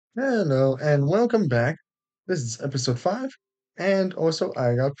Hello and welcome back. This is episode 5, and also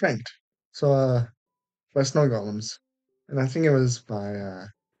I got pranked. So, by snow golems. And I think it was by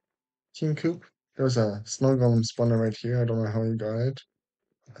Team Coop. There was a snow golem spawner right here. I don't know how he got it.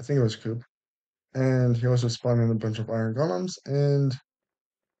 I think it was Coop. And he also spawned in a bunch of iron golems. And,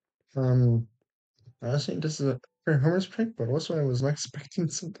 um, honestly, this is a very humorous prank, but also I was not expecting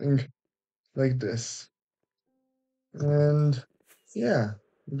something like this. And, yeah,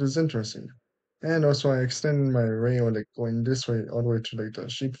 it was interesting. And also, I extended my rail like going this way all the way to like the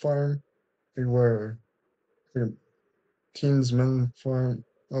sheep farm, like where like, Teens Men farm,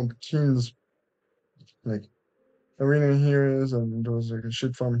 Teens like arena here is, and there was like a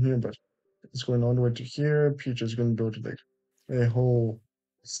sheep farm here, but it's going all the way to here. Peach is going to build like a whole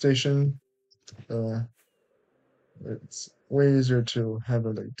station. Uh, it's way easier to have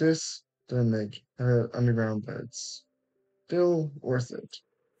it like this than like have it underground, but it's still worth it.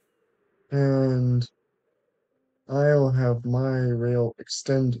 And I'll have my rail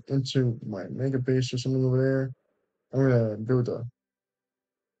extend into my mega base or something over there. I'm gonna build a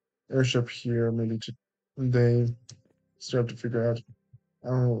airship here, maybe they start to figure out. I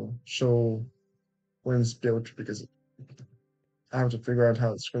don't know, show when it's built because I have to figure out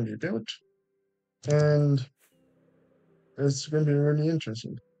how it's going to be built, and it's going to be really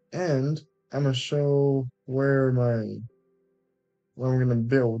interesting. And I'm gonna show where I'm gonna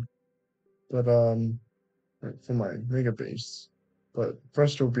build, but like, for my mega base. But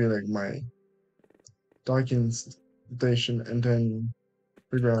first it'll be like my docking station, and then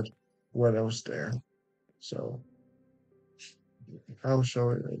figure out what else there. So I'll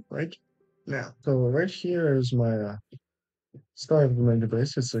show it right now. So right here is my start of the mega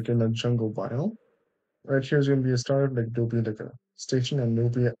base. It's like in a jungle biome. Right here is going to be a start. Like there'll be like a station, and there'll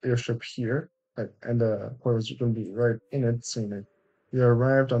be an airship here. Like, and the portals are going to be right in it, saying like you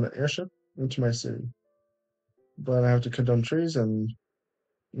arrived on the airship into my city. But I have to cut down trees and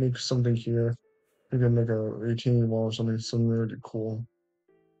make something here. Maybe make a retaining wall or something really cool.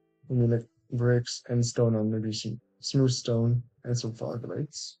 Maybe like bricks and stone, and maybe some smooth stone and some fog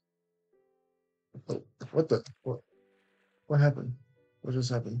lights. Oh, what the what happened? What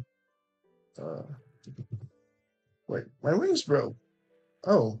just happened? Uh, wait, my wings broke.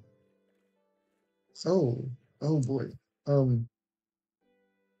 Oh, oh, oh boy. Um,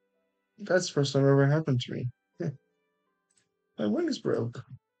 that's the first time ever happened to me. My wings broke.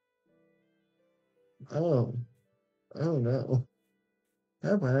 Oh, oh no.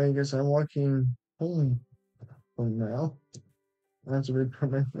 Yeah, but I guess I'm walking home from now. I have to repair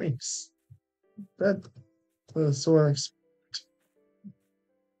my wings. That was so unexpected.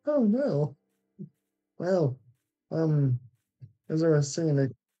 Oh no. Well, um, as I was saying,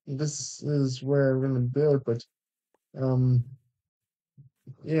 like this is where I'm gonna build, but um,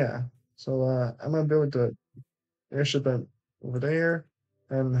 yeah. So I'm gonna build the airship over there,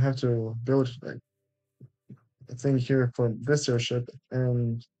 and have to build like a thing here for this airship,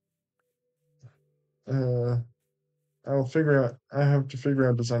 and uh, I'll figure out. I have to figure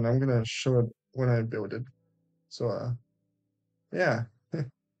out design. I'm gonna show it when I build it. So yeah,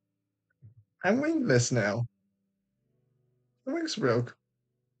 I'm wingless now. My wings broke.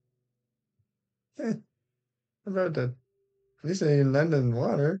 Eh, about that. At least they landed in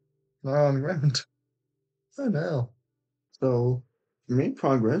water, not on the ground. Oh no. So made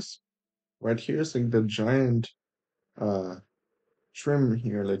progress. Right here's like the giant uh trim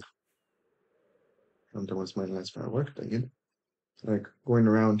here, like that was my last firework thing. Like going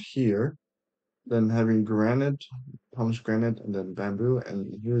around here, then having granite, polished granite, and then bamboo,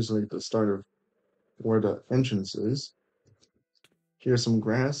 and here's like the start of where the entrance is. Here's some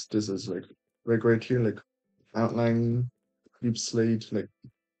grass. This is like right here, like outlining deep slate, like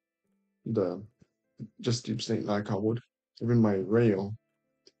the just deep slate like cobbled. Even my rail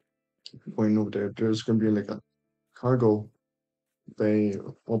going over there, there's gonna be like a cargo bay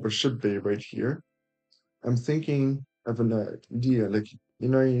or a ship bay right here. I'm thinking of an idea, like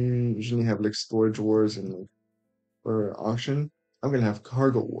you usually have like storage wars and like for auction. I'm gonna have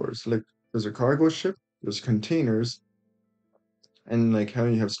cargo wars. Like there's a cargo ship, there's containers, and like how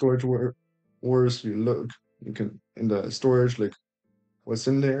you have wars, you look, you can in the storage like what's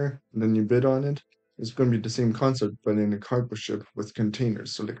in there, and then you bid on it. It's gonna be the same concept, but in a cargo ship with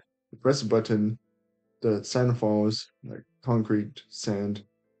containers. So like you press a button, the sand falls, like concrete, sand,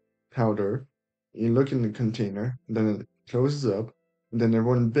 powder. You look in the container, then it closes up, and then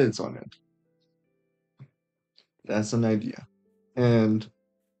everyone bids on it. That's an idea. And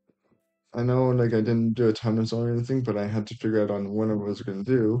I know like I didn't do a ton of or anything, but I had to figure out on what I was gonna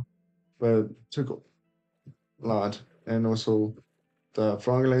do. But it took a lot. And also The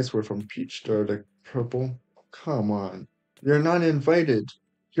frog legs were from peach. They're like purple. Come on. You're not invited.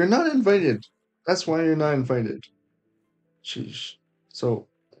 You're not invited. That's why you're not invited. Sheesh. So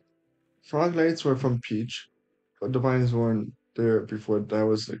frog lights were from peach, but the vines weren't there before. That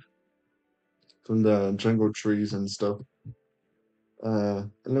was like from the jungle trees and stuff. It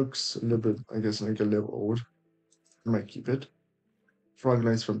looks a little bit, I guess, like a little old. I might keep it. Frog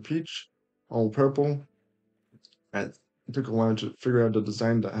lights from peach, all purple. It took a while to figure out the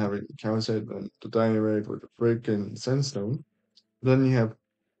design that having calcite and the diorite with the brick and sandstone. Then you have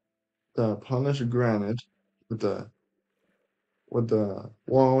the polished granite with the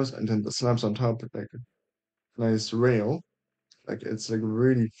walls and then the slabs on top with like a nice rail. Like it's like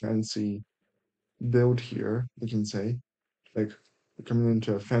really fancy build here, you can say. Like coming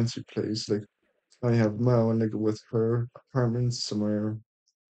into a fancy place. Like I have Mo like with her apartments somewhere,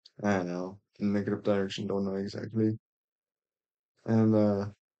 I don't know, in negative direction, don't know exactly. And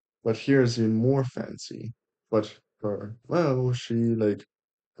but here's even more fancy. But for well, she like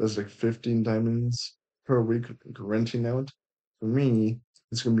does like 15 diamonds per week like, renting out. For me,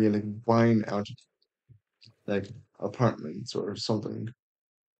 it's gonna be like buying out like apartments or something.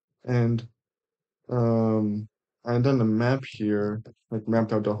 And um I done a map here, like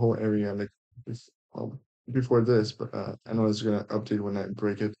mapped out the whole area like bef- well, before this, but I know it's gonna update when I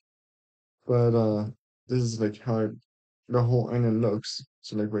break it. But this is like how the whole island looks.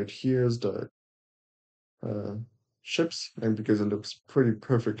 So like right here is the uh ships, and because it looks pretty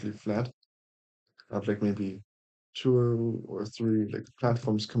perfectly flat. I have like maybe two or three like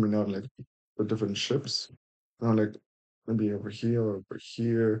platforms coming out like for different ships. Now like maybe over here or over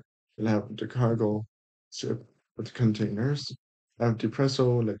here, you'll have the cargo ship with containers. I have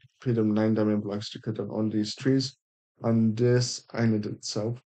Depresso, like paid them 9 diamond blocks to cut down all these trees on this island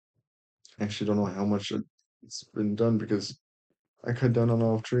itself. I actually don't know how much it's been done because I cut down a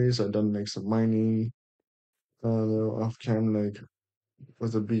lot of trees. I done like some mining, off cam like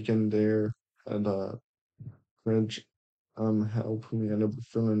with a beacon there and bridge help me end up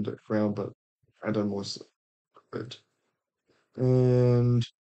filling the ground, but I done most of it. And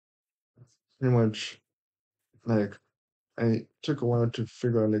pretty much like I took a while to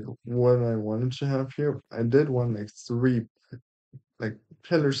figure out like what I wanted to have here. I did want like three like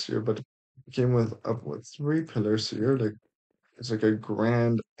pillars here, but it came with up with three pillars here. Like it's like a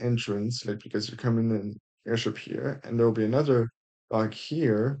grand entrance, like because you're coming in airship here, and there'll be another dock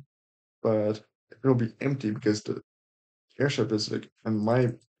here, but it'll be empty because the airship is like on my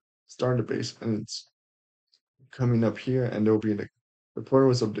starter base and it's coming up here, and there'll be like the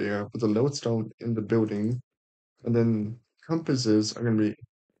portals up there with the lodestone in the building, and then compasses are gonna be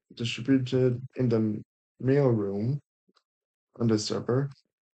distributed in the mail room on the server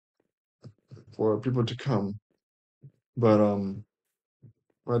for people to come. But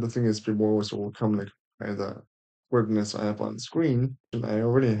the thing is, people also will come like by the coordinates I have on screen. And I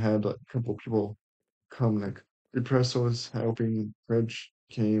already had a couple people come, like Depresso was helping, Reg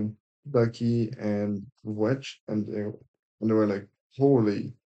came, Bucky and Wedge, and they were like,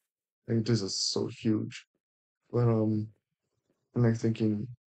 holy, like this is so huge. But I'm like thinking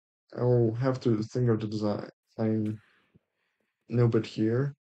I'll have to think of the design a little bit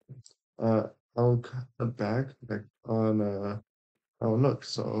here. Uh, I'll cut back like on how it looks.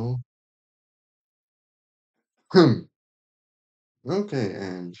 So, okay,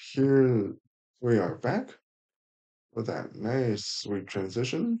 and here we are back with that nice sweet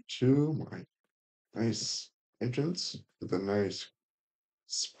transition to my nice entrance with a nice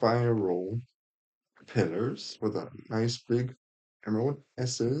spiral pillars with a nice big emerald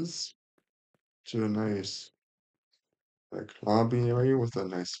S's to a nice like lobby area with a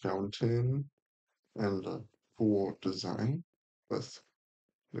nice fountain and a cool design with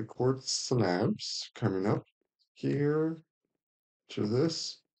the quartz slabs coming up here to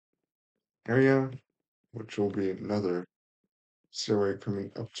this area, which will be another stairway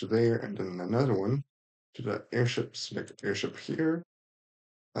coming up to there, and then another one to the airships, like airship here,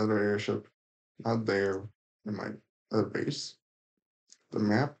 other airship not there in my other base. The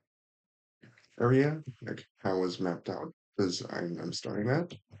map area, like how it was mapped out, is I'm starting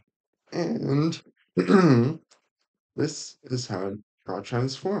at. And this is how it got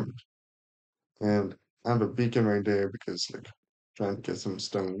transformed. And I have a beacon right there because like trying to get some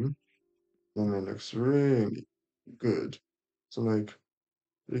stone. And it looks really good. So like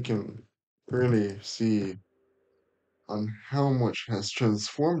you can really see on how much has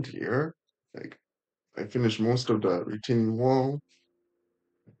transformed here. Like I finished most of the retaining wall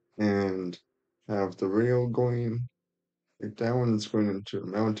and have the rail going. Like that one's going into a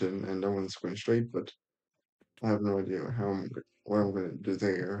mountain and that one's going straight, but I have no idea how I'm what I'm gonna do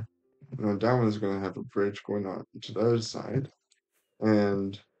there. And then that one is gonna have a bridge going on to the other side,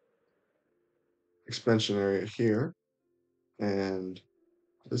 and expansion area here, and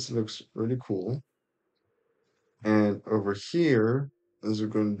this looks really cool. And over here is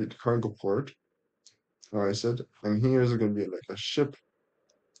going to be the cargo port, like I said, and here is going to be like a ship,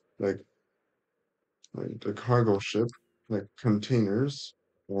 like the cargo ship, like containers,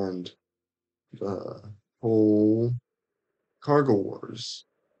 and the whole cargo wars,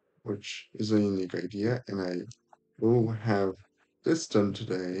 which is a unique idea, and I will have this done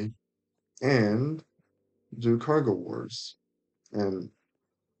today and do cargo wars. And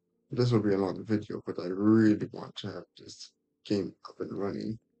this will be a long video, but I really want to have this game up and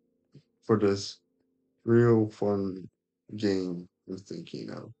running for this real fun game I'm thinking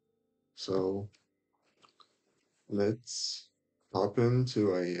of. So let's hop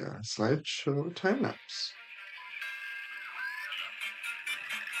into a slideshow time lapse.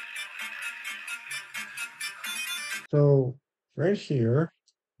 So right here,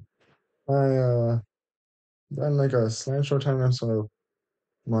 I done like a slideshow time lapse of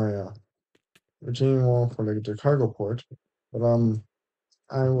my retaining wall for like the cargo port, but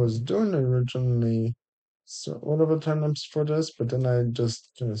I was doing originally sort of a time lapse for this, but then I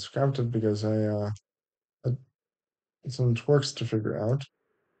just kind of scrapped it because I had some twerks to figure out.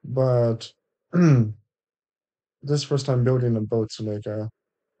 But this first time building a boat, so like I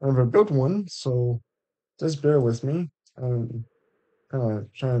never built one, so just bear with me. I'm kind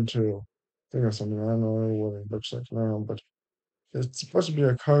of trying to think of something. I don't know what it looks like now, but it's supposed to be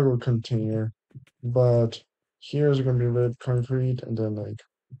a cargo container, but here's going to be red concrete and then like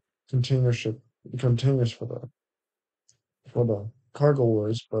container ship containers for the cargo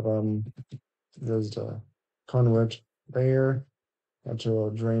wars. But there's the conduit there,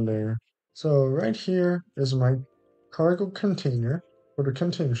 to drain there. So right here is my cargo container for the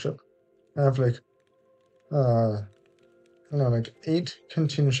container ship. I have like uh like 8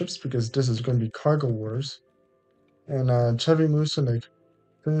 container ships because this is going to be cargo wars. And Chevy Musa like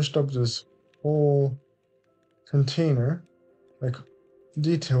finished up this whole container, like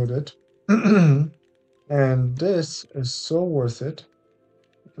detailed it, and this is so worth it.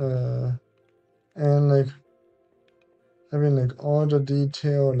 Uh, and like having like all the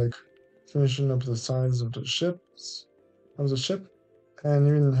detail, like finishing up the sides of the ship, and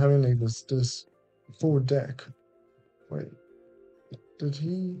even having like this full deck. Wait, did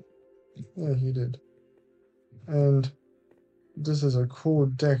he? Yeah, he did. And this is a cool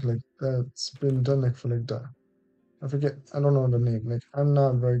deck like that's been done like for like the I forget, I don't know the name. Like I'm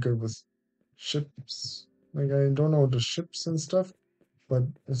not very good with ships. Like I don't know the ships and stuff, but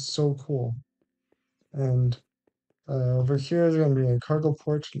it's so cool. And over here is gonna be a cargo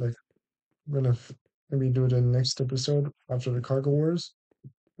port. Like I'm gonna maybe do the next episode after the cargo wars.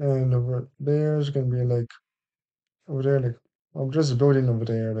 And over there is gonna be like over there like I'm just building over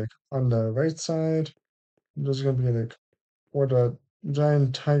there like on the right side. There's gonna be like where the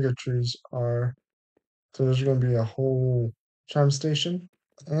giant tiger trees are. So there's gonna be a whole tram station.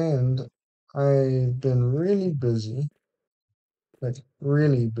 And I've been really busy, like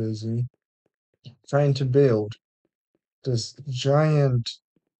really busy, trying to build this giant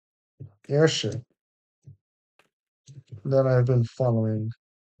airship that I've been following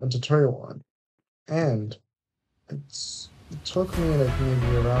a tutorial on. And it took me like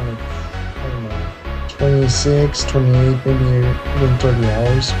maybe around like, I don't know, 26, 28, maybe even 30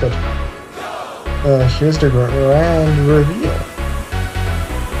 hours. But here's the grand reveal.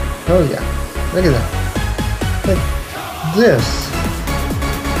 Oh yeah, look at that. Like this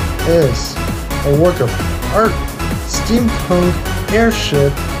is a work of art, steampunk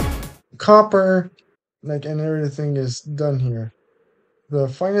airship, copper, like, and everything is done here. The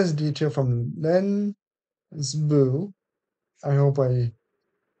finest detail from Len Boo. I hope I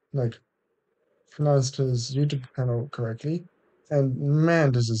like pronounced his YouTube channel correctly. And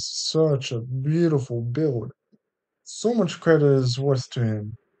man, this is such a beautiful build. So much credit is worth to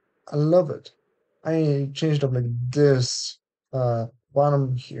him. I love it. I changed up like this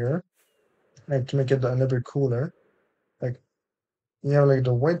bottom here, like to make it a little bit cooler. Like you have like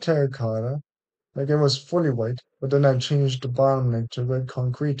the white terracotta, like it was fully white, but then I changed the bottom like to red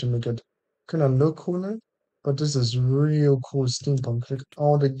concrete to make it kind of look cooler. But this is real cool steampunk. Like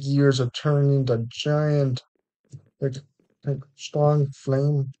all the gears are turning, the giant like like strong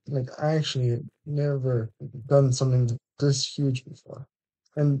flame. Like I actually never done something this huge before.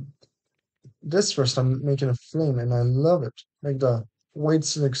 And this first I'm making a flame and I love it. Like the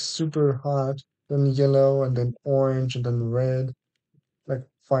white's like super hot, then yellow and then orange and then red, like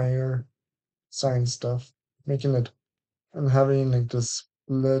fire sign stuff, making it and having like this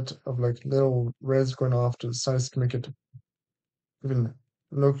split of like little reds going off to the sides to make it even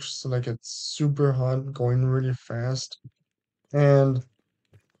looks like it's super hot, going really fast. And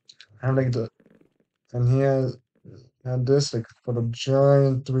have like the and he has and this like for the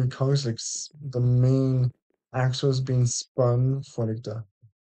giant three cogs, like the main axles being spun for like the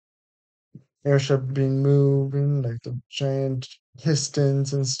airship being moving, like the giant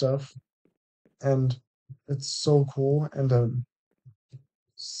pistons and stuff. And it's so cool and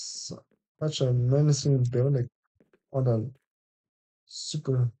such a menacing build, like on the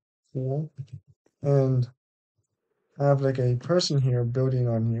super cool. And I have like a person here building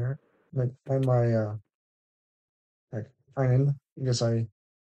on here, like on my like island, because I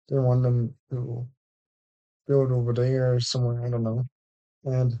didn't want them to build over there or somewhere, I don't know.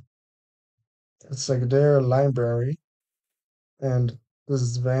 And it's like their library, and this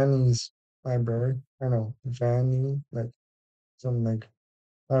is Vanny's library. I know Vanny, like some like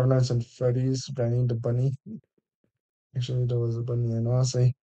Five Nights at Freddy's, Vanny the bunny. Actually, there was a bunny, and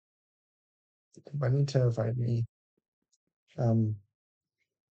honestly, the bunny terrified me. Um,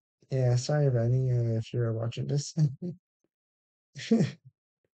 yeah, sorry, Vanny, if you're watching this.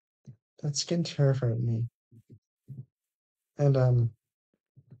 That skin terrified me, and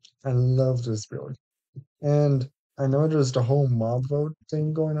I love this build. And I know there's the whole mob vote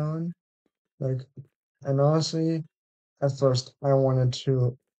thing going on. Like, and honestly, at first I wanted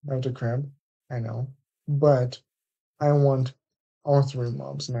to have the crab. I know, but I want all three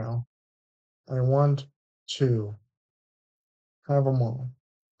mobs now. I want to have them all: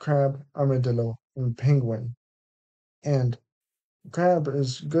 crab, armadillo, and penguin. And crab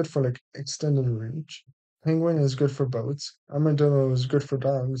is good for like extended range. Penguin is good for boats. Armadillo is good for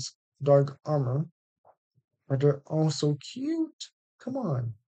dogs, dog armor. But they're all so cute. Come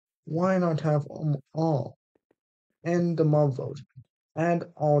on. Why not have them all? And the mob vote.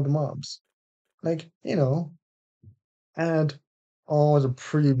 Add all the mobs. Like, add all the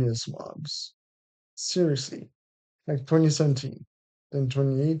previous mobs. Seriously. Like 2017, then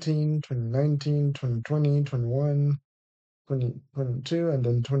 2018, 2019, 2020, 21, 2022, and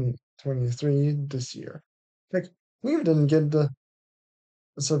then 2023 this year. Like, we didn't get the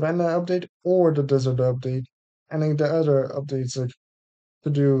Savannah update or the desert update, and like the other updates like to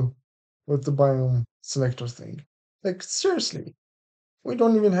do with the biome selector thing. Like, seriously, we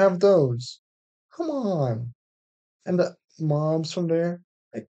don't even have those. Come on. And the mobs from there,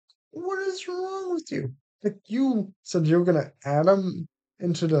 like, what is wrong with you? Like, you said you're gonna add them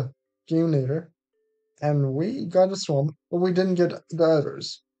into the game later, and we got a swamp, but we didn't get the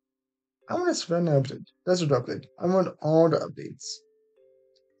others. I want a Savannah update, desert update. I want all the updates.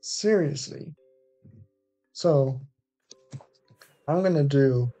 Seriously. So, I'm gonna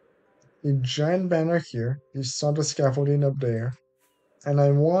do a giant banner here. You saw the scaffolding up there. And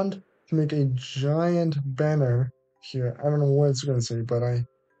I want to make a giant banner here. I don't know what it's gonna say, but I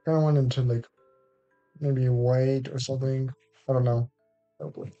kind of want it to like maybe white or something. I don't know.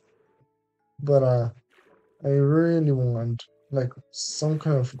 Probably. But I really want like some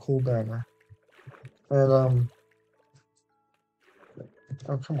kind of cool banner. And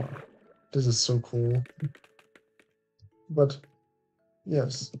oh come on, this is so cool. But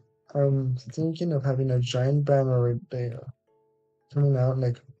yes, I'm thinking of having a giant banner right there coming out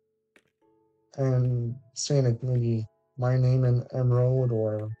like and saying like maybe my name in emerald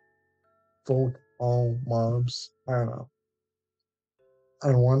or vote all mobs. I don't know.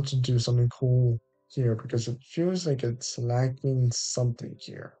 I want to do something cool here because it feels like it's lacking something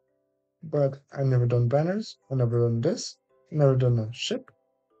here. But I've never done banners, I've never done this, never done a ship.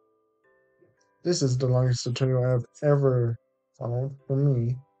 This is the longest tutorial I've ever followed for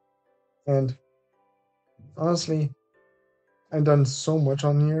me. And honestly, I've done so much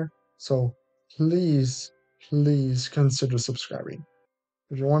on here. So please, please consider subscribing.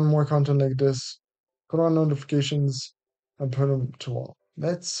 If you want more content like this, put on notifications and put them to all.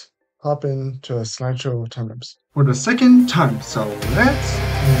 Let's hop into a slideshow time lapse for the second time. So let's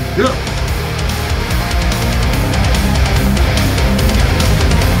go.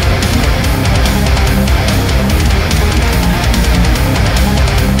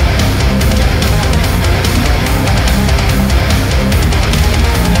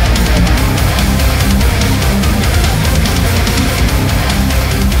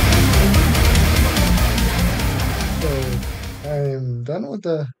 So I'm done with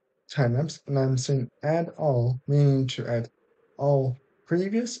the time lapse and I'm saying add all, meaning to add all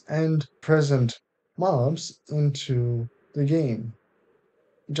previous and present mobs into the game.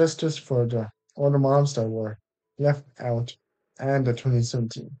 Justice for the all the mobs that were left out and the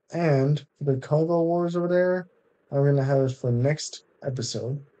 2017. And the Congo Wars over there, I'm gonna have it for next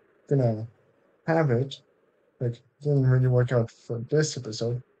episode. Gonna have it like didn't really work out for this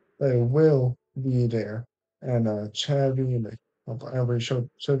episode, but it will be there. And Chevy like I already showed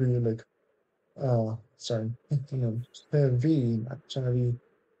you like sorry, Chevy, not Chevy,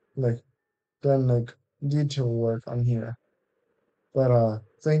 like done like detail work on here. But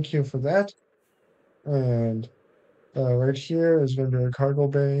thank you for that. And right here is gonna be a cargo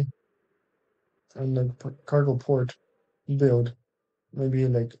bay and the cargo port build. Maybe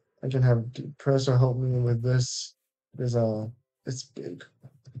like I can have Presto help me with this. Is it's big.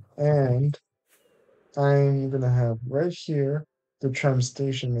 And I'm gonna have right here the tram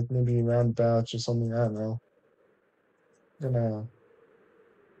station, like maybe roundabouts or something. I don't know. Gonna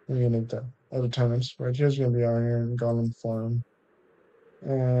maybe make that other tenants. Right here's gonna be our Iron Golem farm,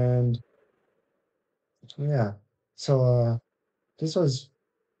 and yeah. So this was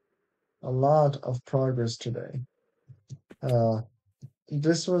a lot of progress today. Uh,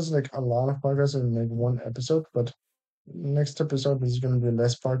 this was like a lot of progress in like one episode, but next episode is gonna be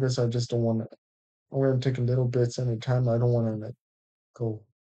less progress. I just don't want to. I'm gonna take little bits at a time. I don't want to like go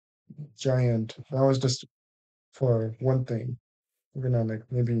giant. That was just for one thing. We're gonna like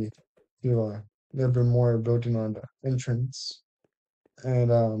maybe do a little bit more building on the entrance.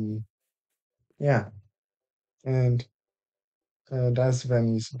 And yeah. And that's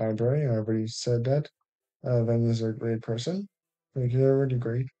Vanny's library. I already said that. Vanya's a great person. Like he's already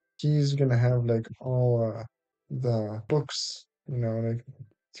great. He's gonna have like all the books, like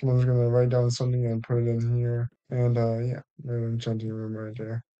someone's gonna write down something and put it in here. And yeah, there's an enchanting room right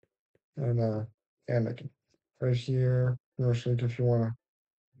there. And like right here, like if you wanna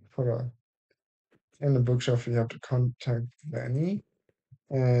put a in the bookshelf you have to contact Vanny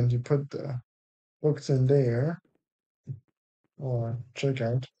and you put the books in there or check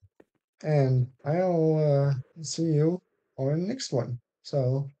out. And I'll see you on the next one.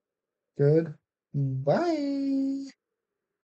 So good. Bye.